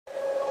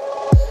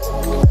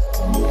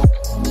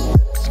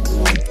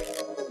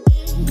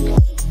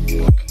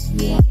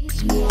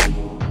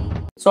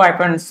So hi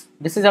friends,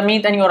 this is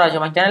Amit and you are watching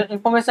my channel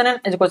Information and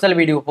Educational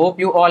Video. Hope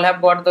you all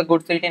have got the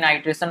good seat in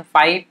iteration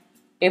 5.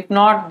 If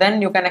not,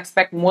 then you can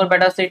expect more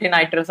better seat in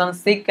iteration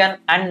 6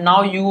 and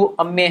now you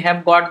may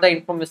have got the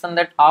information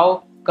that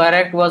how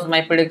correct was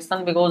my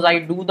prediction, because I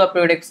do the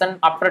prediction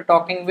after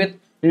talking with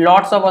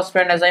lots of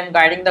students as I am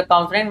guiding the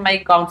counseling. My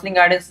counseling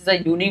guidance is a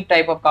unique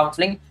type of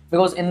counseling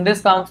because in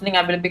this counseling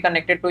I will be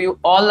connected to you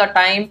all the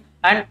time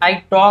and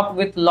I talk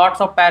with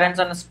lots of parents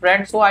and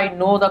students, so I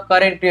know the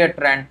current year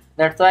trend.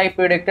 That's why I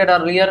predicted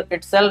earlier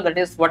itself, that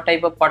is what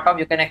type of cutoff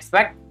you can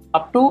expect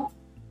up to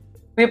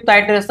fifth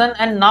iteration,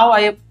 and now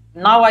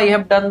I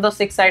have done the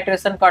sixth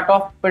iteration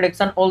cutoff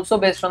prediction also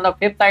based on the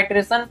fifth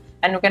iteration,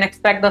 and you can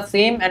expect the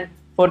same. And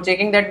for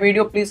checking that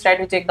video, please try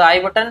to check the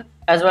I button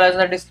as well as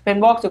the description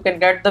box. You can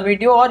get the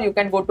video or you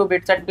can go to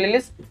Bitsat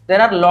playlist.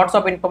 There are lots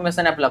of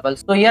information available.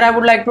 So here I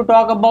would like to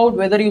talk about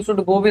whether you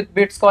should go with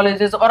BITS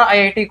colleges or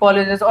IIT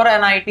colleges or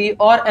NIT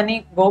or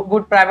any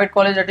good private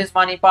college, that is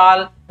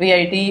Manipal,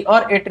 VIT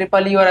or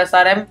AEEE or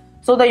SRM.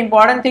 So the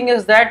important thing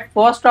is that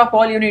first of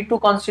all you need to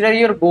consider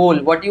your goal,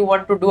 what you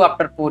want to do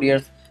after 4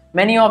 years.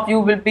 Many of you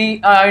will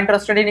be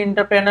interested in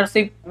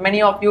entrepreneurship.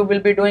 Many of you will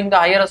be doing the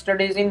higher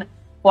studies in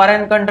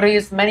foreign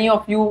countries. Many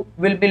of you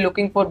will be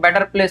looking for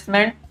better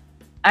placement,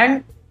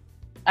 and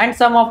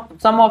some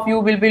of you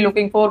will be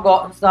looking for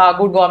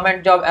good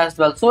government job as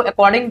well. So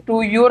according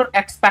to your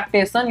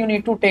expectation, you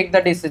need to take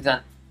the decision,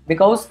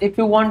 because if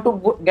you want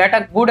to get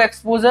a good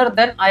exposure,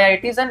 then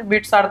IITs and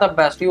BITS are the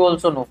best, you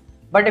also know.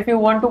 But if you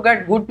want to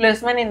get good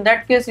placement, in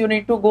that case you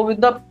need to go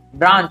with the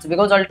branch,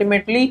 because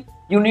ultimately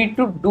you need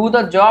to do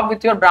the job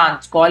with your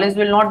branch. College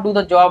will not do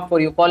the job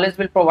for you. College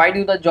will provide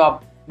you the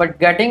job, but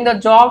getting the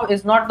job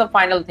is not the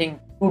final thing.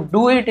 To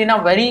do it in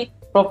a very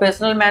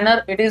professional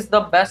manner, it is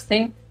the best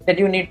thing that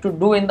you need to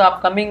do in the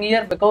upcoming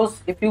year,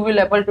 because if you will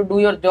able to do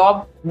your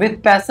job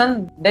with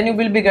passion, then you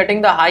will be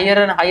getting the higher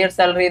and higher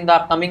salary in the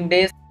upcoming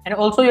days, and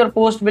also your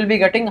post will be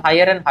getting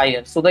higher and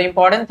higher. So the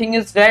important thing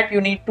is that you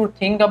need to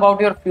think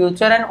about your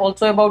future and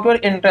also about your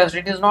interest.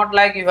 It is not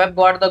like you have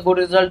got the good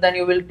result then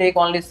you will take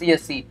only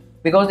CSC,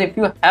 because if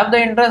you have the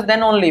interest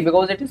then only,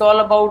 because it is all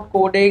about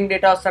coding,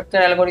 data structure,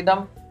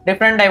 algorithm,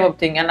 different type of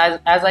thing. And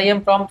as I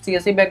am from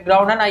CSC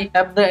background and I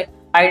have the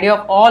idea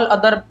of all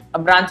other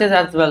branches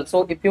as well.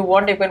 So if you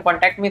want, you can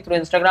contact me through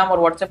Instagram or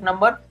WhatsApp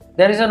number.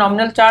 There is a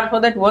nominal charge for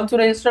that. Once you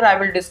register, I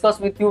will discuss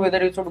with you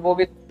whether you should go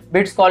with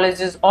BITS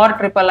colleges or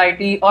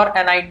IIIT or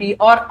NIT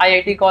or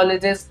IIT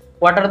colleges.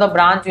 What are the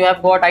branch you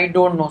have got, I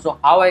don't know. So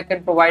how I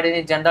can provide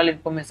any general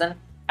information?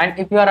 And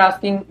if you are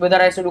asking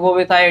whether I should go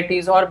with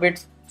IITs or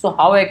BITS, so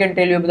how I can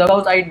tell you,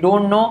 because I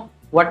don't know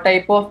what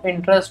type of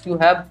interest you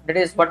have, that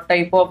is what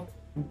type of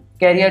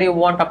career you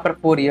want after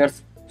 4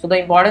 years. So the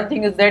important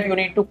thing is that you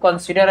need to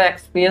consider an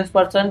experienced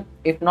person.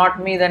 If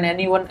not me, then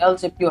anyone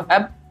else if you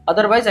have.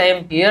 Otherwise, I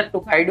am here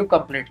to guide you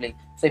completely.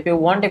 So if you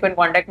want, you can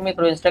contact me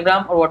through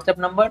Instagram or WhatsApp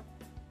number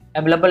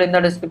available in the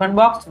description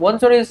box.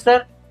 Once you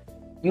register,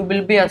 you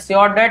will be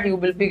assured that you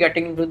will be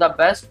getting into the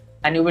best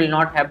and you will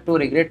not have to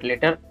regret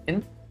later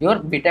in your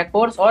BTech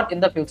course or in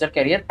the future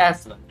career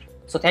as well.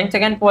 So thanks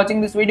again for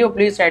watching this video.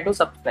 Please try to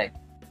subscribe.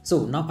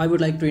 So now I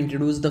would like to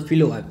introduce the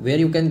Philo app, where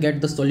you can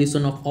get the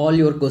solution of all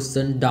your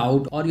question,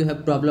 doubt, or you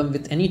have problem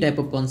with any type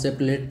of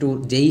concept related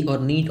to JEE or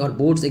NEET or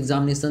boards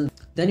examination.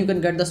 Then you can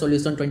get the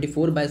solution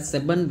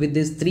 24/7 with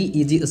these 3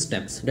 easy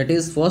steps. That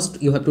is,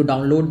 first you have to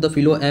download the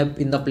Philo app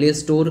in the Play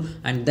Store,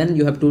 and then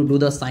you have to do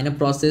the sign up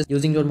process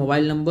using your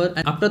mobile number.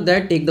 And after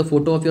that, take the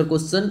photo of your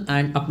question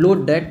and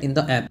upload that in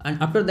the app.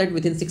 And after that,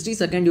 within 60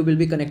 seconds, you will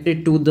be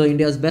connected to the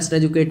India's best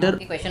educator.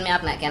 Question में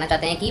आप कहना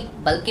चाहते हैं कि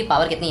bulb की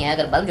power कितनी है।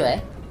 अगर बल्ब जो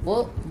है वो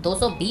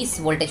 220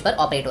 वोल्टेज पर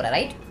ऑपरेट हो रहा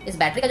है, राइट। इस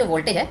बैटरी का जो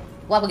वोल्टेज है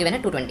वो आपको गिवन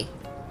है 220।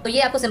 तो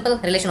ये आपको सिंपल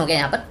रिलेशन हो गया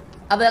यहाँ पर।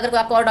 अब अगर कोई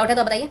आपको और डाउट है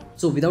तो बताइए।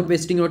 So without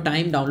wasting your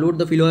time, download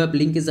the Philo app.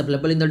 Link is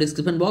available in the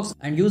description box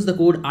and use the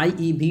code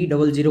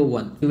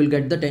IEB001. You will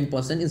get the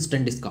 10%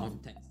 instant discount.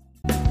 Thanks.